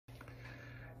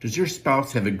Does your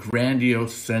spouse have a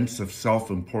grandiose sense of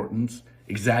self-importance,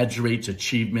 exaggerates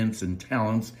achievements and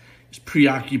talents, is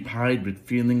preoccupied with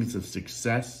feelings of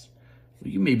success?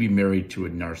 Well, you may be married to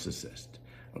a narcissist,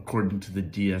 according to the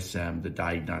DSM, the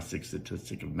Diagnostic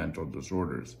Statistic of Mental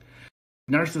Disorders.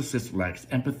 Narcissist lacks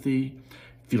empathy,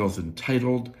 feels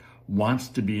entitled, wants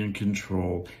to be in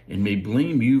control, and may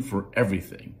blame you for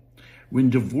everything.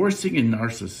 When divorcing a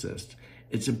narcissist,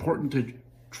 it's important to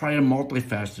try a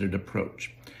multifaceted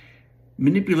approach.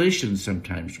 Manipulation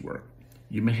sometimes works.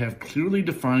 You may have clearly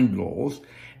defined goals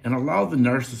and allow the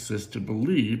narcissist to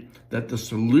believe that the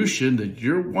solution that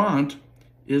you want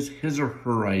is his or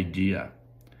her idea.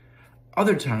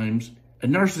 Other times, a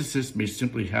narcissist may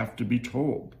simply have to be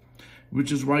told,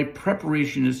 which is why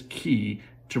preparation is key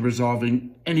to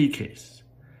resolving any case.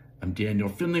 I'm Daniel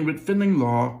Finley with Finley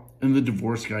Law and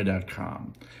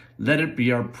thedivorceguy.com. Let it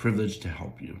be our privilege to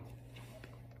help you.